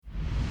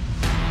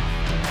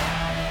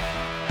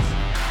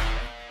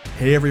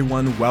Hey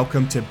everyone,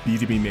 welcome to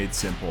B2B Made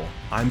Simple.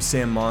 I'm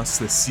Sam Moss,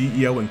 the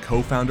CEO and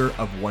co-founder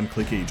of One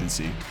Click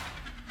Agency.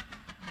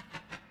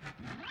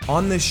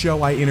 On this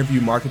show, I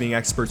interview marketing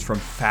experts from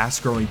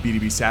fast-growing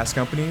B2B SaaS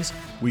companies.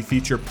 We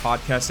feature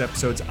podcast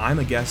episodes I'm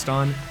a guest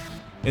on,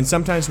 and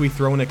sometimes we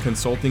throw in a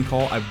consulting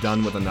call I've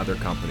done with another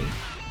company.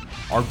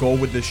 Our goal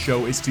with this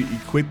show is to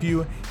equip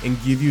you and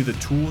give you the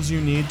tools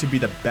you need to be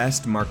the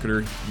best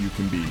marketer you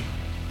can be.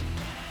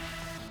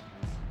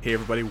 Hey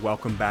everybody,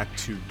 welcome back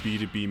to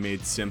B2B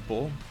Made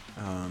Simple.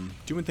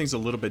 Doing things a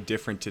little bit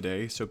different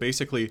today. So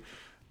basically,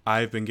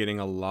 I've been getting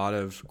a lot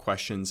of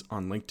questions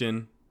on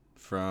LinkedIn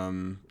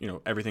from,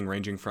 everything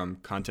ranging from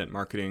content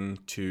marketing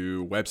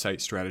to website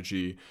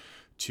strategy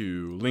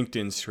to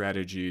LinkedIn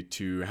strategy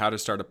to how to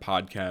start a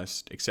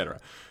podcast,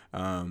 etc.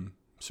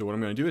 So what I'm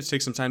going to do is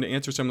take some time to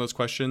answer some of those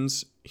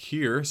questions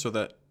here so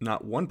that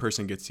not one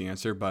person gets the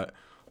answer, but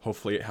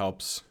hopefully it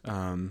helps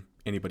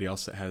anybody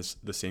else that has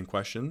the same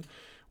question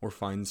or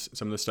finds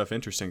some of this stuff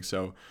interesting.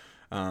 So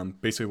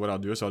basically what I'll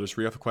do is I'll just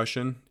read off a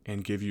question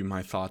and give you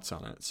my thoughts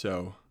on it.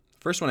 So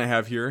first one I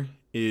have here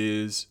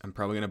is, I'm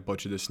probably going to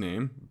butcher this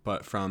name,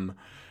 but from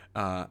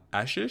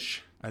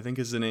Ashish, I think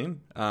is the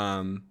name.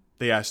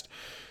 They asked,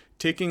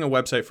 taking a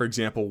website, for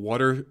example,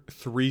 what are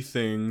 3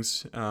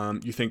 things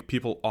you think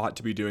people ought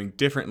to be doing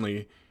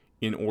differently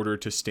in order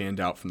to stand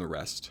out from the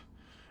rest?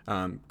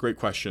 Great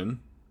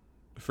question.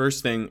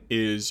 First thing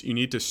is you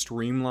need to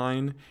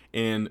streamline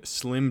and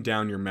slim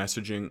down your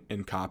messaging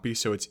and copy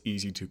so it's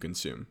easy to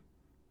consume.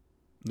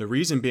 The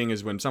reason being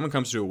is when someone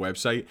comes to a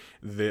website,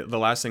 the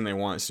last thing they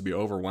want is to be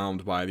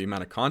overwhelmed by the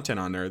amount of content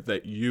on there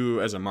that you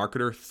as a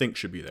marketer think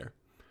should be there.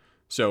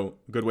 So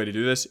a good way to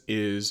do this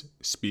is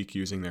speak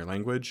using their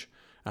language.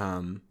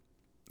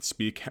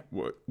 Speak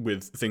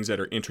with things that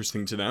are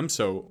interesting to them.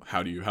 So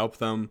how do you help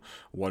them?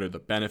 What are the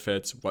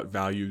benefits? What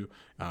value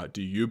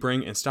do you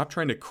bring? And stop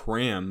trying to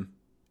cram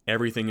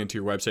everything into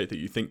your website that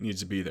you think needs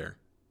to be there.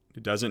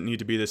 It doesn't need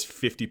to be this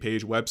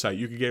 50-page website.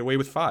 You could get away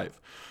with 5.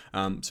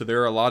 So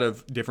there are a lot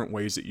of different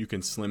ways that you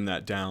can slim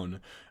that down.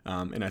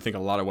 And I think a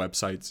lot of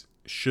websites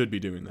should be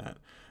doing that.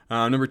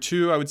 Number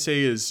 2, I would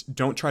say is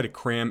don't try to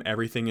cram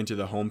everything into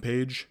the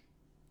homepage.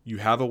 You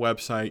have a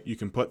website, you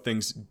can put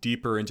things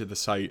deeper into the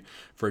site.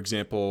 For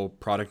example,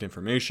 product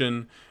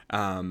information,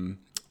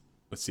 pricing,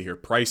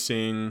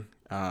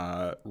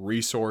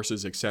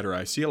 resources, etc.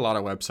 I see a lot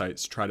of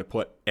websites try to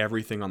put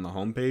everything on the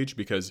homepage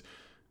because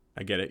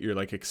I get it.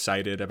 You're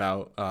excited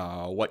about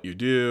what you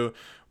do,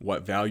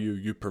 what value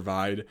you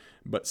provide,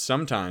 but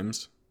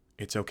sometimes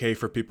it's okay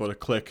for people to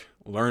click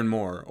learn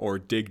more or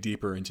dig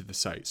deeper into the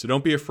site. So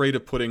don't be afraid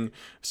of putting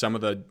some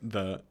of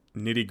the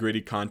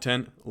nitty-gritty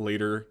content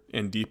later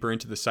and deeper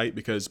into the site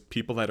because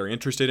people that are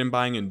interested in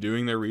buying and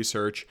doing their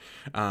research,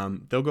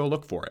 they'll go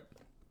look for it.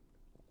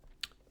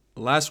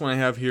 The last one I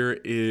have here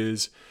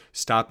is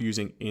stop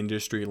using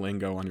industry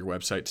lingo on your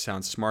website to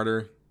sound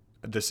smarter.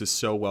 This is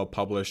so well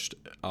published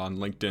on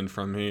LinkedIn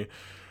from me.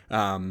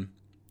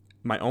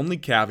 My only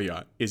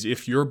caveat is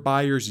if your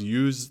buyers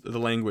use the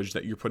language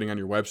that you're putting on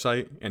your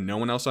website and no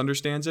one else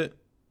understands it,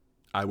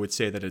 I would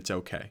say that it's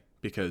okay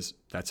because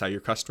that's how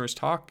your customers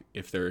talk.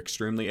 If they're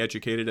extremely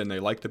educated and they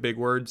like the big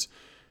words,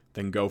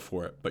 then go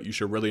for it. But you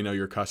should really know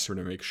your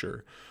customer to make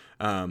sure.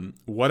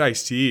 What I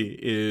see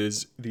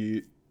is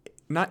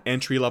not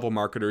entry-level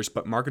marketers,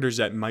 but marketers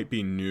that might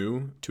be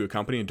new to a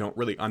company and don't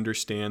really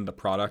understand the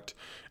product,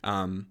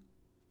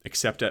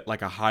 except at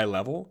a high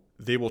level.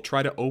 They will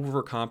try to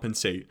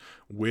overcompensate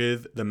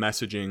with the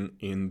messaging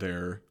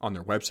on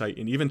their website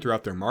and even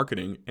throughout their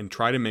marketing and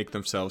try to make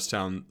themselves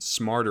sound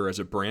smarter as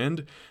a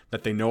brand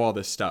that they know all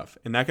this stuff.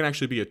 And that can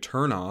actually be a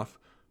turnoff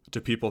to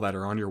people that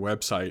are on your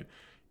website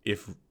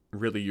if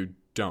really you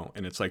don't.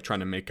 And it's like trying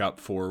to make up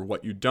for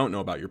what you don't know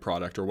about your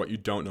product or what you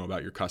don't know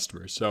about your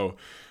customers. So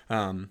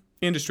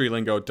industry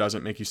lingo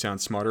doesn't make you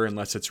sound smarter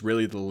unless it's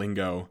really the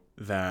lingo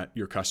that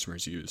your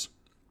customers use.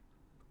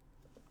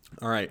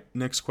 All right,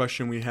 next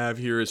question we have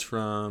here is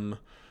from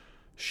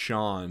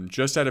Sean.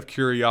 Just out of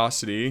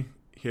curiosity,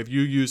 have you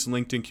used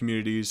LinkedIn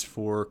communities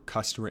for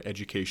customer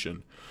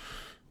education?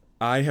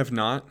 I have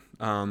not.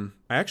 I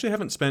actually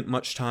haven't spent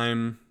much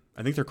time.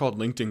 I think they're called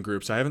LinkedIn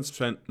groups. I haven't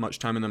spent much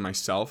time in them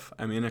myself.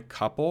 I'm in a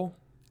couple,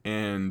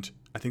 and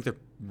I think they're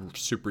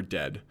super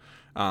dead.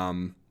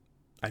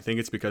 I think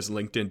it's because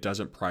LinkedIn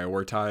doesn't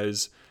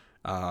prioritize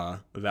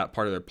that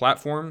part of their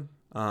platform.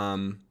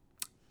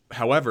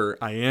 However,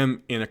 I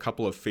am in a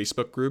couple of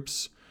Facebook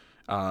groups.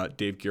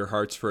 Dave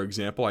Gearhart's, for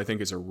example, I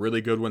think is a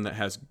really good one that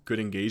has good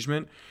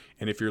engagement.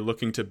 And if you're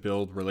looking to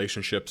build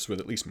relationships with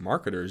at least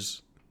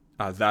marketers,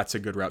 that's a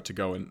good route to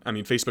go. And I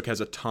mean, Facebook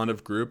has a ton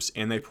of groups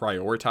and they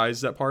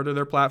prioritize that part of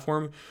their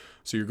platform.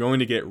 So you're going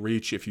to get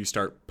reach if you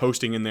start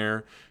posting in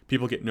there.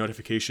 People get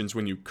notifications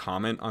when you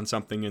comment on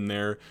something in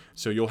there.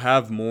 So you'll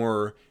have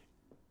more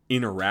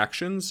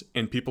interactions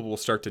and people will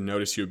start to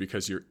notice you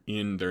because you're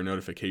in their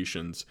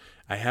notifications.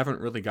 I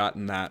haven't really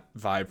gotten that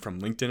vibe from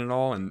LinkedIn at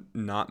all, and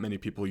not many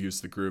people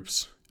use the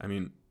groups. I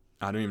mean,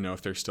 I don't even know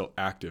if they're still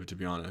active, to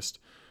be honest.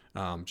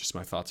 Just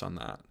my thoughts on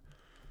that.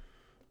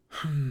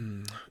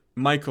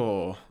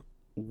 Michael,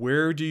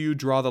 Where do you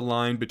draw the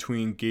line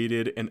between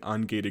gated and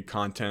ungated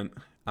content?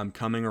 I'm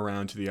coming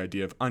around to the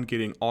idea of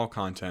ungating all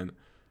content,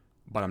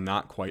 but I'm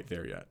not quite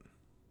there yet.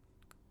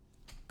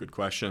 Good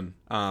question.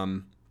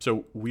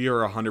 So we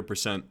are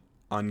 100%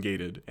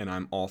 ungated, and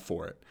I'm all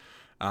for it.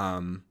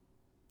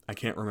 I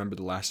can't remember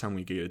the last time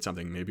we gated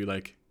something. Maybe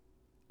like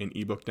an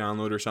ebook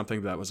download or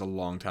something. That was a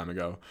long time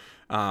ago.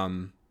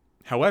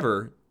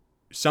 However,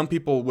 some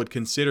people would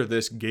consider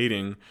this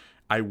gating.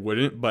 I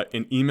wouldn't, but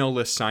an email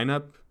list sign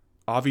up,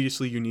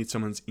 obviously you need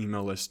someone's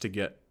email list to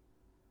get,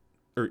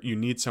 or you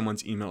need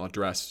someone's email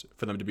address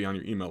for them to be on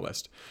your email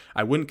list.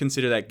 I wouldn't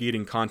consider that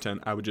gating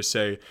content. I would just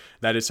say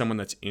that is someone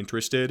that's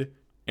interested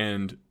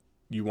and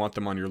you want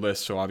them on your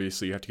list. So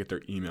obviously you have to get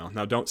their email.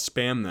 Now don't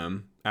spam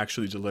them,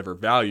 actually deliver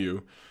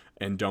value,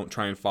 and don't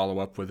try and follow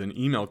up with an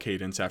email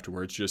cadence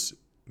afterwards. Just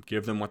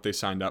give them what they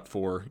signed up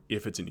for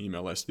if it's an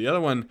email list. The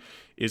other one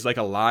is like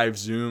a live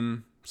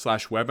Zoom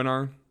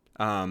 /webinar.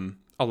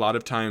 A lot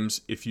of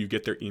times if you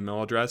get their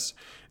email address,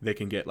 they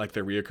can get like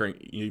their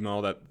reoccurring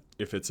email that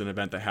if it's an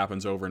event that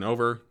happens over and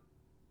over,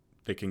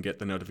 they can get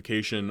the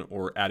notification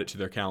or add it to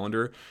their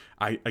calendar.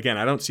 I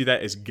don't see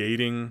that as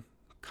gating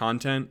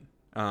content.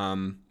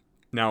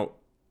 Now,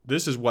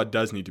 this is what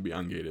does need to be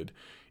ungated.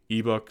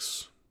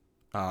 Ebooks,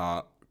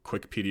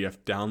 quick PDF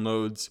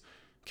downloads,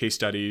 case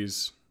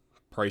studies,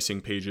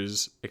 pricing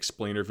pages,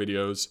 explainer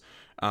videos.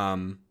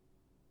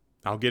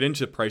 I'll get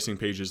into pricing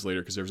pages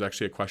later because there was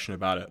actually a question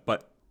about it.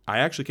 But I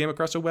actually came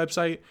across a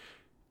website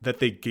that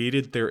they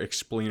gated their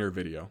explainer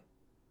video.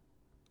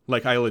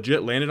 Like I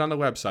legit landed on the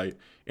website,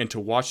 and to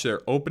watch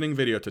their opening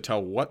video to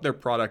tell what their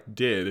product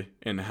did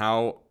and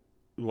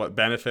what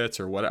benefits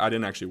or what, I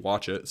didn't actually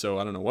watch it, so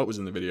I don't know what was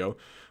in the video,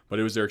 but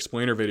it was their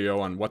explainer video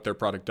on what their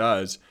product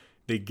does.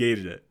 They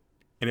gated it.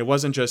 And it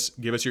wasn't just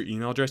give us your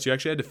email address. You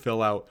actually had to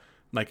fill out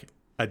like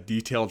a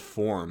detailed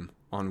form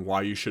on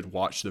why you should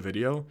watch the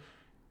video.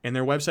 And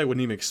their website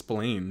wouldn't even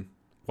explain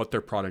what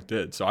their product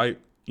did. So I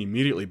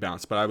immediately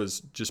bounced, but I was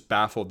just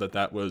baffled that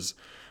that was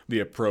the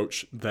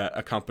approach that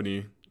a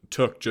company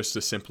took just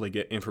to simply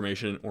get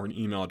information or an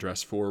email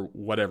address for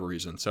whatever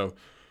reason. So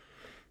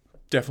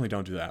definitely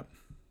don't do that.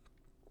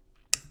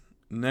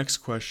 Next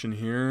question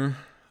here.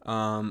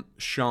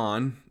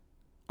 Sean,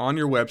 on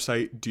your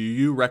website, do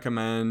you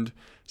recommend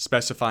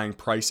specifying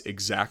price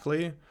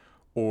exactly,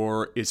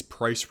 or is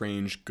price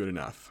range good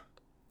enough?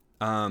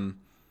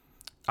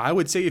 I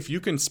would say if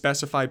you can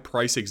specify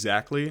price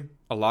exactly,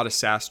 a lot of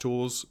SaaS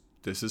tools,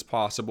 this is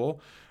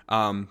possible.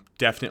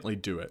 Definitely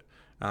do it.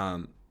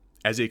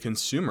 As a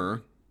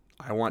consumer,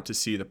 I want to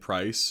see the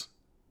price.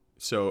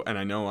 So, and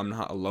I know I'm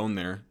not alone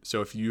there.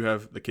 So if you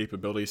have the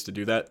capabilities to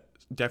do that,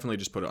 definitely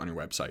just put it on your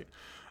website.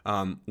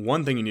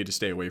 One thing you need to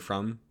stay away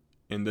from,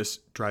 and this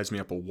drives me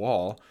up a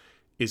wall,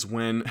 is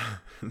when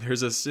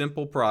there's a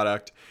simple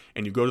product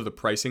and you go to the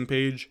pricing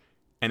page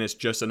and it's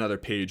just another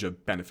page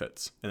of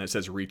benefits and it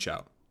says reach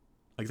out.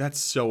 Like that's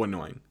so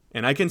annoying.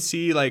 And I can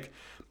see like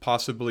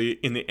possibly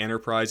in the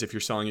enterprise, if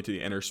you're selling it to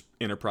the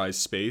enterprise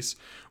space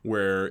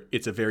where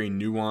it's a very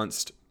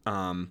nuanced,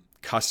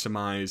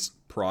 customized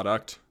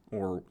product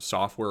or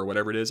software or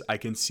whatever it is, I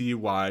can see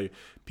why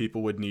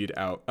people would need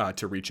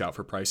to reach out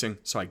for pricing.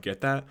 So I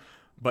get that.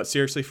 But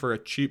seriously, for a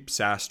cheap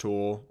SaaS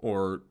tool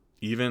or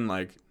even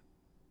like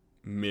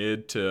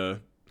mid to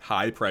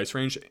high price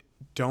range,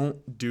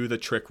 don't do the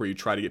trick where you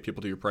try to get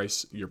people to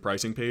your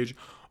pricing page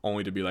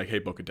only to be like, hey,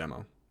 book a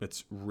demo.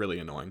 It's really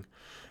annoying.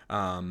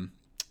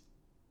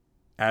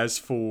 As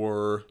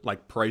for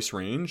like price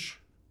range,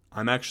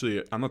 I'm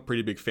a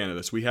pretty big fan of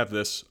this. We have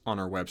this on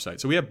our website.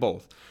 So we have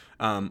both.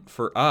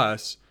 For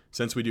us,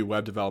 since we do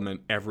web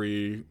development,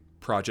 every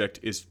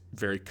project is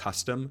very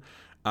custom.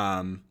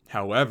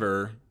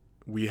 However,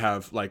 we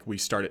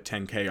start at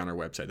 $10K on our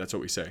website. That's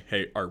what we say.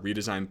 Hey, our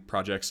redesign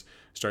projects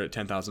start at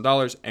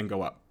 $10,000 and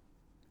go up.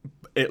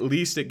 At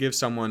least it gives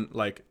someone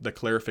like the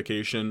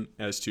clarification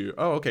as to,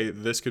 oh, okay,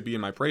 this could be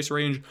in my price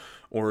range,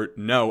 or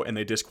no, and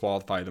they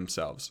disqualify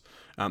themselves.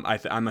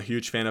 I'm a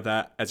huge fan of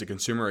that. As a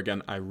consumer,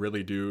 again, I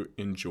really do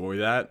enjoy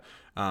that,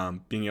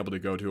 being able to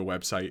go to a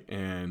website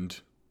and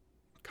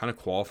kind of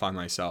qualify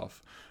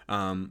myself.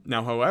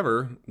 Now,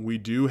 however, we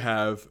do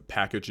have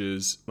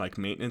packages like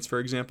maintenance, for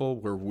example,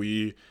 where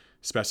we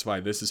specify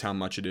this is how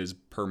much it is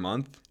per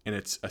month, and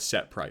it's a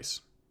set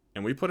price.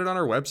 And we put it on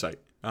our website.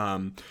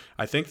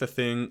 I think the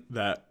thing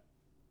that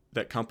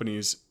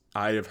companies,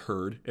 I have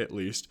heard at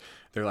least,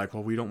 they're like,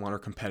 well, we don't want our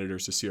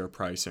competitors to see our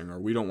pricing, or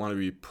we don't want to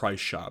be price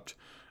shopped.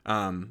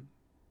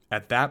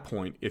 At that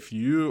point, if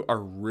you are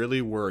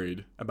really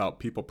worried about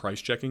people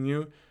price checking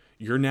you,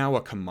 you're now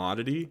a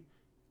commodity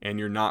and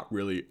you're not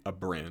really a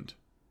brand.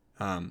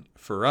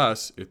 For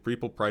us, if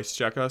people price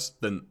check us,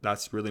 then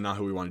that's really not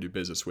who we want to do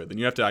business with. And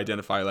you have to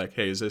identify like,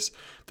 hey, is this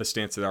the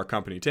stance that our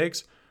company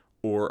takes,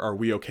 or are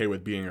we okay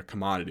with being a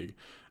commodity?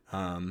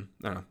 I don't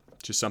know,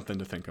 just something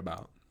to think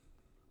about.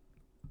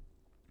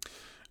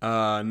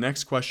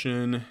 Next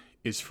question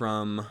is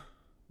from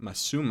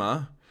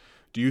Masuma.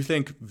 Do you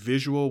think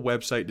visual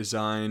website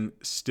design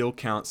still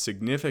counts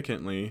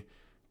significantly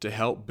to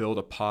help build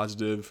a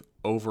positive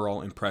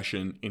overall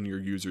impression in your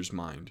user's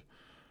mind?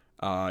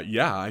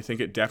 Yeah, I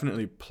think it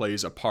definitely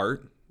plays a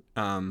part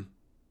in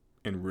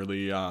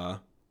really,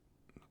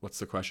 what's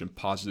the question?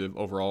 Positive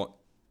overall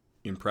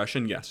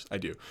impression? Yes, I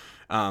do.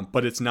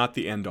 But it's not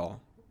the end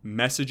all.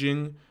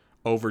 Messaging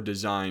over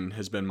design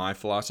has been my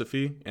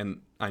philosophy,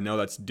 and I know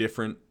that's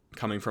different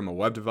coming from a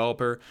web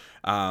developer,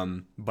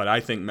 but I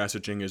think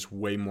messaging is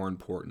way more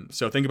important.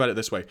 So think about it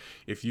this way.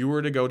 If you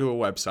were to go to a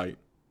website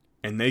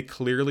and they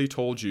clearly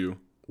told you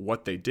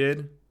what they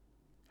did,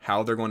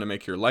 how they're going to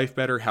make your life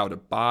better, how to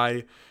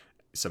buy,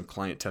 some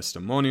client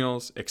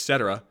testimonials,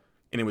 etc.,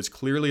 and it was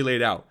clearly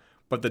laid out,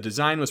 but the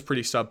design was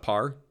pretty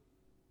subpar,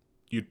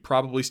 you'd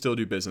probably still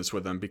do business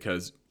with them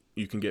because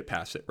you can get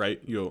past it,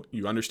 right? You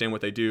understand what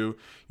they do,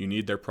 you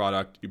need their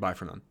product, you buy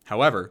from them.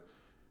 However,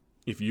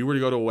 if you were to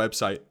go to a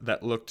website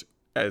that looked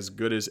as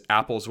good as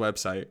Apple's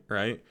website,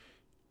 right,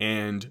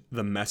 and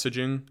the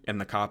messaging and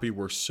the copy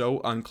were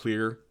so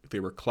unclear, they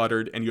were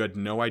cluttered, and you had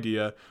no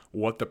idea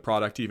what the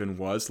product even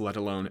was, let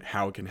alone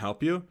how it can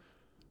help you,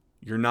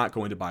 you're not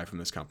going to buy from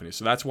this company.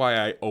 So that's why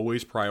I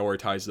always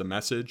prioritize the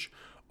message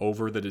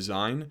over the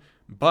design.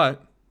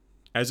 But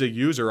as a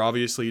user,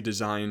 obviously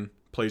design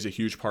plays a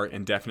huge part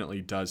and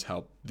definitely does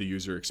help the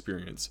user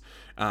experience.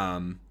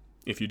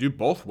 If you do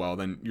both well,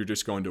 then you're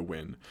just going to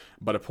win.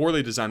 But a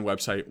poorly designed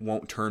website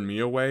won't turn me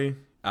away.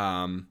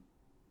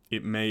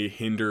 It may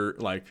hinder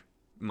like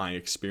my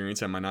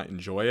experience. I might not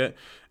enjoy it.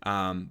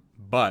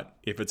 But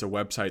if it's a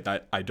website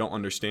that I don't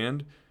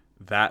understand,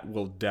 that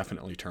will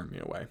definitely turn me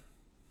away.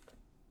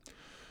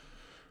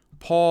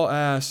 Paul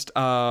asked,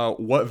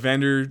 what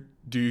vendor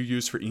do you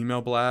use for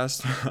email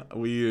blast?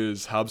 We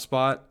use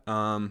HubSpot.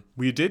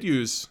 We did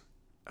use,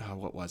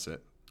 what was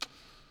it?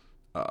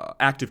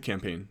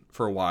 ActiveCampaign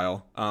for a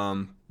while.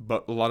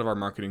 But a lot of our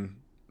marketing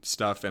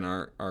stuff and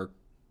our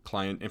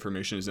client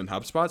information is in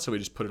HubSpot, so we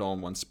just put it all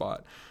in one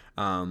spot.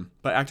 But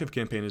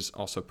ActiveCampaign is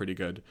also pretty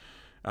good.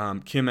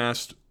 Kim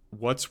asked,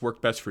 what's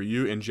worked best for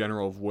you in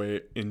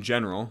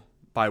general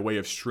by way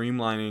of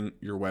streamlining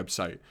your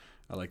website?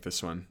 I like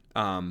this one.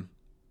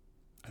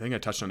 I think I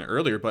touched on it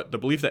earlier, but the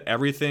belief that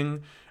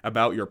everything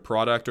about your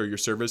product or your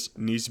service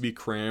needs to be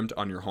crammed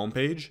on your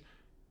homepage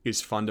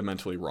is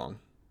fundamentally wrong.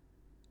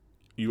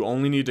 You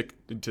only need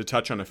to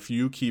touch on a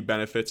few key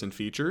benefits and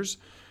features,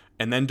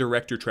 and then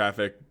direct your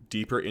traffic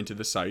deeper into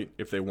the site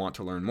if they want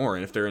to learn more.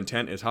 And if their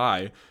intent is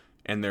high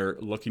and they're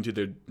looking to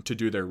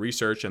do their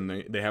research and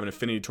they have an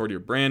affinity toward your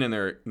brand and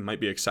they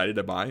might be excited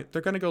to buy,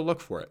 they're going to go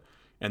look for it.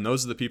 And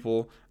those are the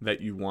people that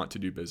you want to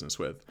do business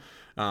with.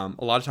 A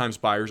lot of times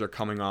buyers are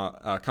coming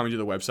to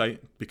the website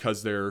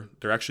because they're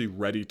actually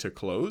ready to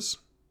close.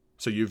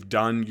 So you've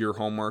done your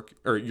homework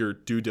or your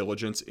due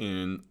diligence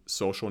in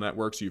social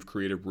networks. You've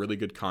created really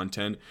good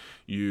content.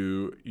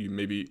 You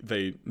maybe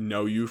they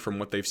know you from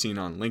what they've seen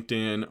on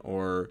LinkedIn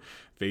or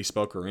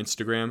Facebook or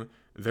Instagram.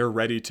 They're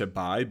ready to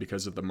buy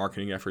because of the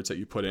marketing efforts that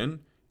you put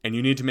in. And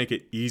you need to make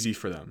it easy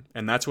for them.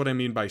 And that's what I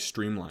mean by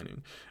streamlining.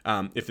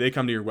 If they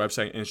come to your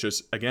website and it's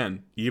just,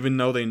 again, even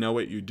though they know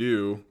what you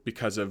do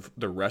because of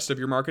the rest of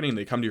your marketing,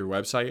 they come to your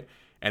website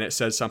and it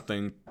says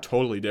something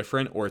totally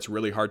different or it's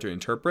really hard to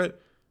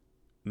interpret,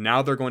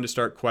 now they're going to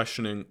start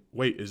questioning,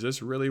 wait, is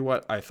this really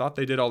what I thought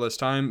they did all this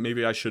time?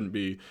 Maybe I shouldn't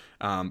be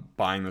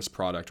buying this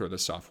product or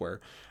this software.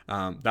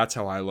 That's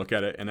how I look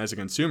at it. And as a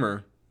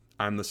consumer,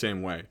 I'm the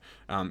same way.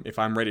 If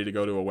I'm ready to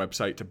go to a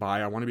website to buy,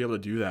 I want to be able to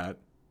do that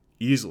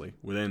easily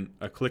within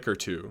a click or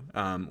two,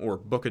 or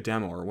book a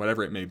demo or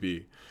whatever it may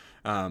be.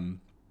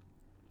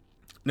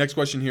 Next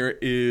question here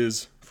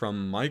is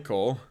from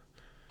Michael.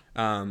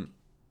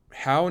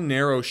 How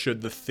narrow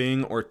should the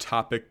thing or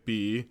topic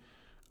be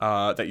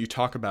that you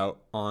talk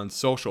about on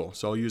social?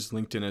 So I'll use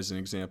LinkedIn as an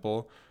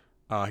example.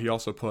 He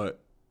also put,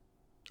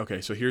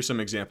 okay, so here's some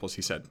examples.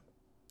 He said,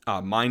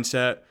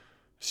 mindset,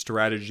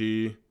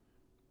 strategy,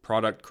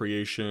 product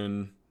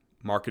creation,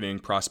 marketing,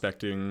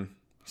 prospecting,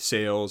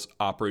 sales,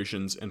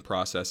 operations, and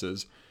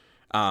processes.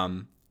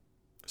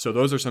 So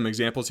those are some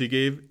examples he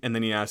gave. And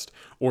then he asked,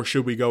 or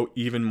should we go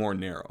even more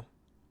narrow?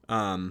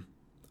 I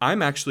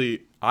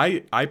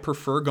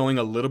prefer going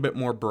a little bit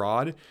more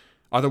broad.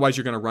 Otherwise,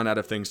 you're going to run out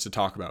of things to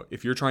talk about.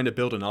 If you're trying to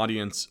build an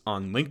audience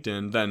on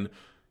LinkedIn, then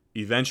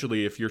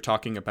eventually if you're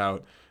talking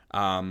about,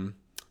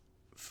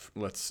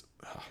 let's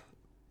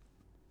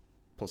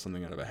pull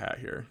something out of a hat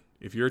here.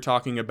 If you're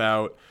talking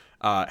about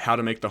how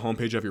to make the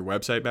homepage of your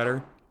website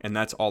better, and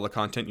that's all the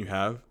content you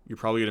have, you're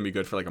probably going to be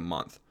good for like a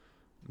month.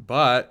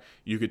 But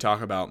you could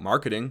talk about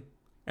marketing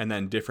and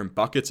then different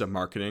buckets of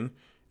marketing,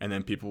 and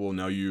then people will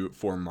know you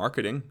for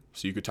marketing.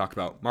 So you could talk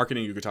about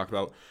marketing, you could talk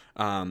about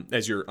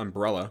as your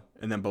umbrella,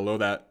 and then below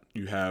that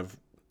you have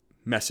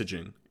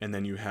messaging, and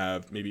then you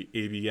have maybe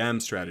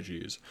ABM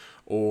strategies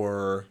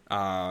or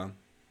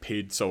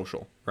paid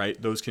social, right?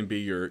 Those can be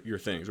your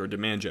things, or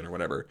demand gen or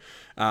whatever.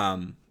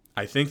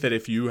 I think that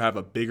if you have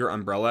a bigger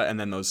umbrella and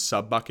then those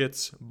sub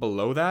buckets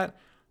below that,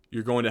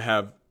 you're going to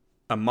have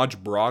a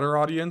much broader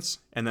audience.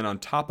 And then on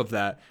top of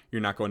that, you're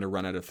not going to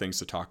run out of things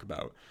to talk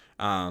about.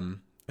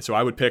 So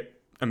I would pick,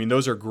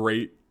 those are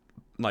great,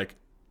 like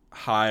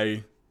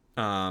high,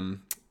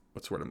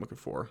 what's the word I'm looking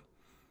for?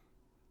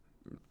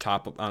 I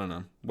don't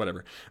know,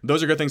 whatever.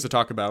 Those are good things to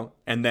talk about.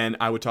 And then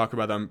I would talk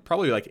about them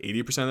probably like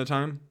 80% of the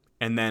time,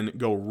 and then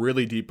go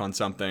really deep on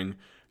something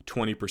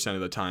 20%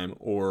 of the time,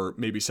 or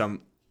maybe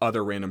some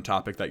other random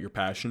topic that you're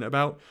passionate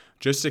about,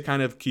 just to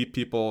kind of keep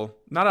people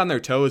not on their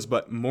toes,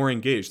 but more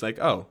engaged. Like,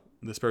 oh,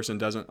 this person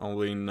doesn't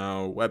only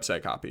know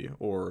website copy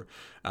or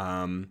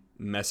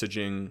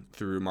messaging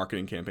through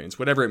marketing campaigns,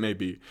 whatever it may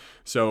be.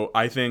 So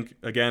I think,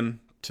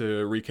 again,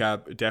 to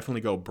recap,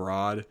 definitely go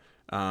broad,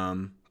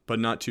 but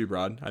not too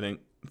broad. I think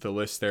the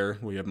list there,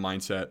 we have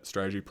mindset,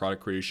 strategy,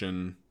 product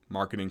creation,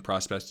 marketing,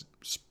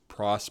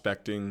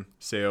 prospecting,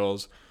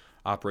 sales,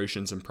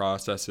 operations and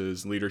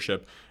processes,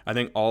 leadership. I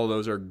think all of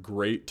those are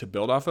great to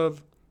build off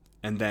of,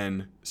 and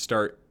then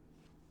start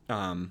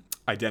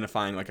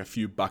identifying like a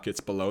few buckets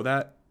below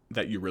that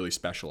you really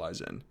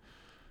specialize in.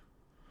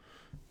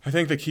 I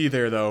think the key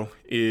there, though,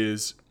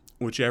 is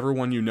whichever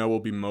one you know will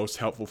be most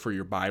helpful for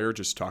your buyer,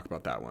 just talk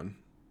about that one,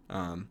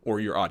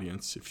 or your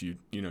audience if you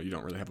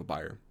don't really have a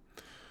buyer.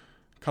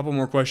 A couple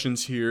more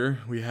questions here.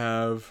 We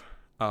have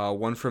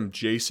one from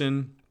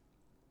Jason.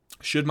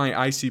 Should my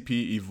ICP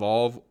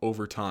evolve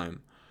over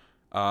time?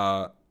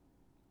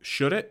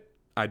 Should it?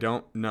 I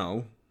don't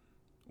know.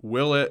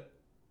 Will it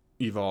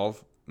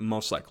evolve?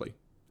 Most likely.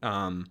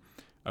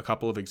 A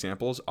couple of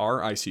examples. Our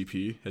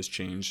ICP has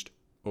changed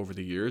over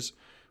the years.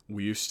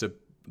 We used to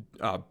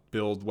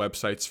build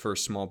websites for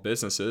small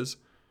businesses,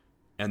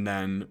 and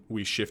then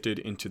we shifted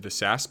into the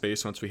SaaS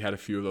space once we had a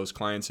few of those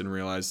clients and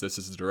realized this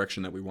is the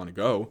direction that we want to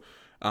go.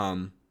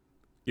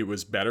 It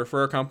was better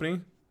for our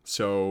company,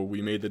 so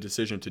we made the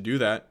decision to do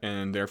that,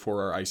 and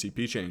therefore our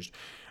ICP changed.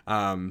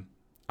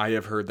 I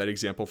have heard that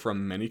example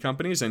from many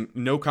companies, and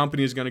no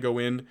company is going to go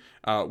in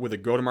with a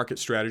go-to-market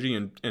strategy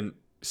and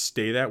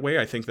stay that way.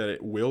 I think that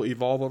it will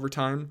evolve over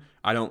time.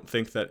 I don't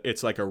think that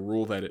it's like a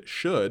rule that it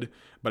should,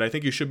 but I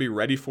think you should be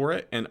ready for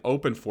it and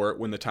open for it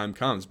when the time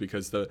comes,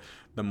 because the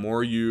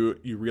more you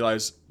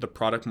realize the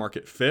product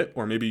market fit,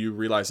 or maybe you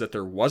realize that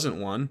there wasn't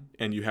one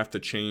and you have to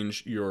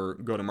change your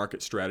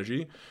go-to-market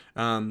strategy.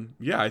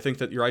 I think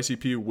that your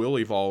ICP will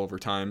evolve over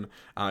time.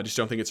 I just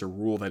don't think it's a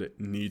rule that it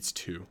needs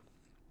to.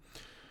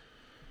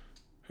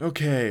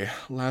 Okay,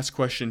 last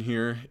question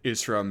here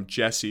is from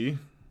Jesse.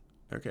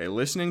 Okay,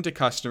 listening to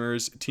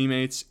customers,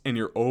 teammates, and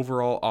your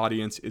overall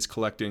audience is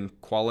collecting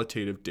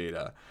qualitative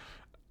data.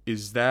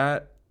 Is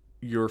that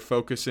you're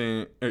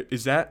focusing?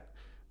 Is that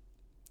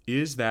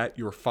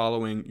you're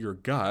following your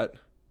gut,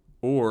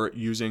 or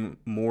using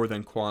more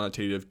than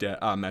quantitative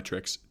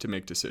metrics to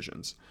make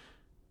decisions?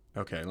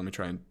 Okay, let me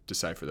try and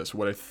decipher this.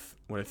 What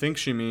I think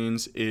she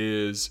means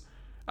is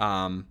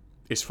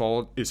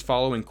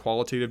following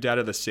qualitative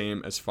data the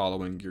same as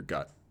following your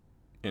gut?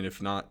 And if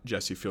not,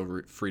 Jesse,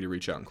 feel free to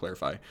reach out and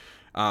clarify.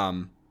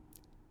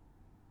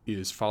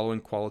 Is following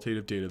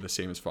qualitative data the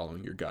same as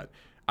following your gut?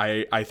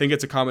 I think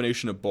it's a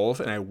combination of both,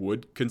 and I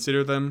would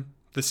consider them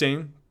the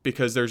same,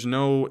 because there's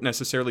no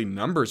necessarily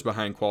numbers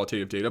behind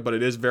qualitative data, but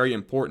it is very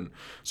important.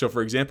 So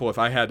for example, if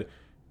I had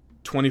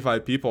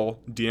 25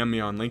 people DM me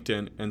on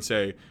LinkedIn and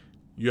say,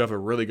 you have a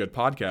really good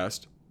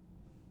podcast,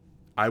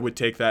 I would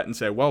take that and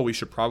say, well, we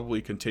should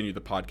probably continue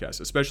the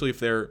podcast, especially if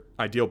they're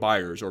ideal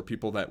buyers or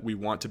people that we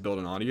want to build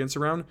an audience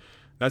around.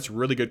 That's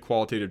really good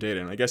qualitative data.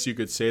 And I guess you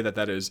could say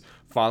that is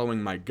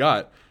following my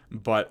gut,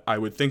 but I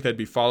would think that'd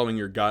be following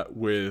your gut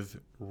with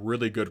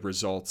really good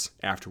results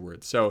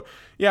afterwards. So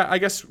yeah, I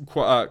guess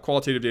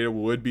qualitative data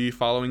would be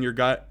following your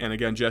gut. And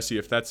again, Jesse,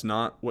 if that's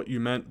not what you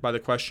meant by the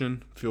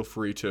question, feel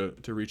free to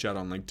reach out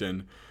on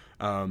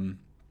LinkedIn.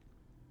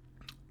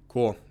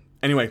 Cool.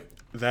 Anyway,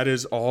 that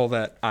is all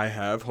that I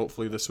have.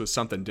 Hopefully this was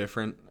something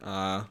different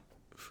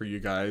for you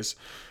guys.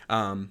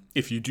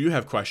 If you do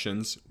have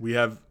questions, we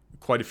have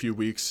quite a few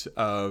weeks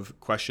of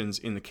questions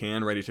in the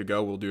can ready to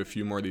go. We'll do a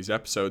few more of these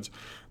episodes.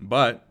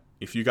 But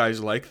if you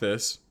guys like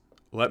this,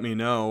 let me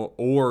know,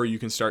 or you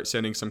can start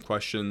sending some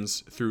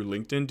questions through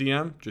LinkedIn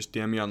DM. Just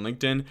DM me on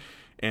LinkedIn,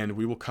 and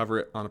we will cover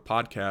it on a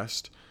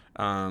podcast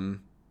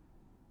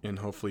and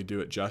hopefully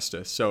do it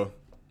justice. So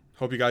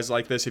hope you guys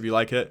like this. If you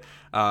like it,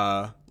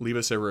 leave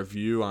us a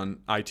review on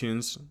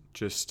iTunes.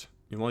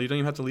 You don't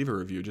even have to leave a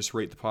review. Just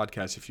rate the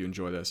podcast if you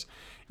enjoy this.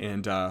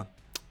 And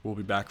we'll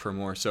be back for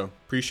more. So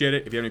appreciate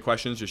it. If you have any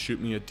questions, just shoot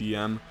me a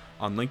DM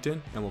on LinkedIn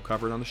and we'll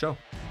cover it on the show.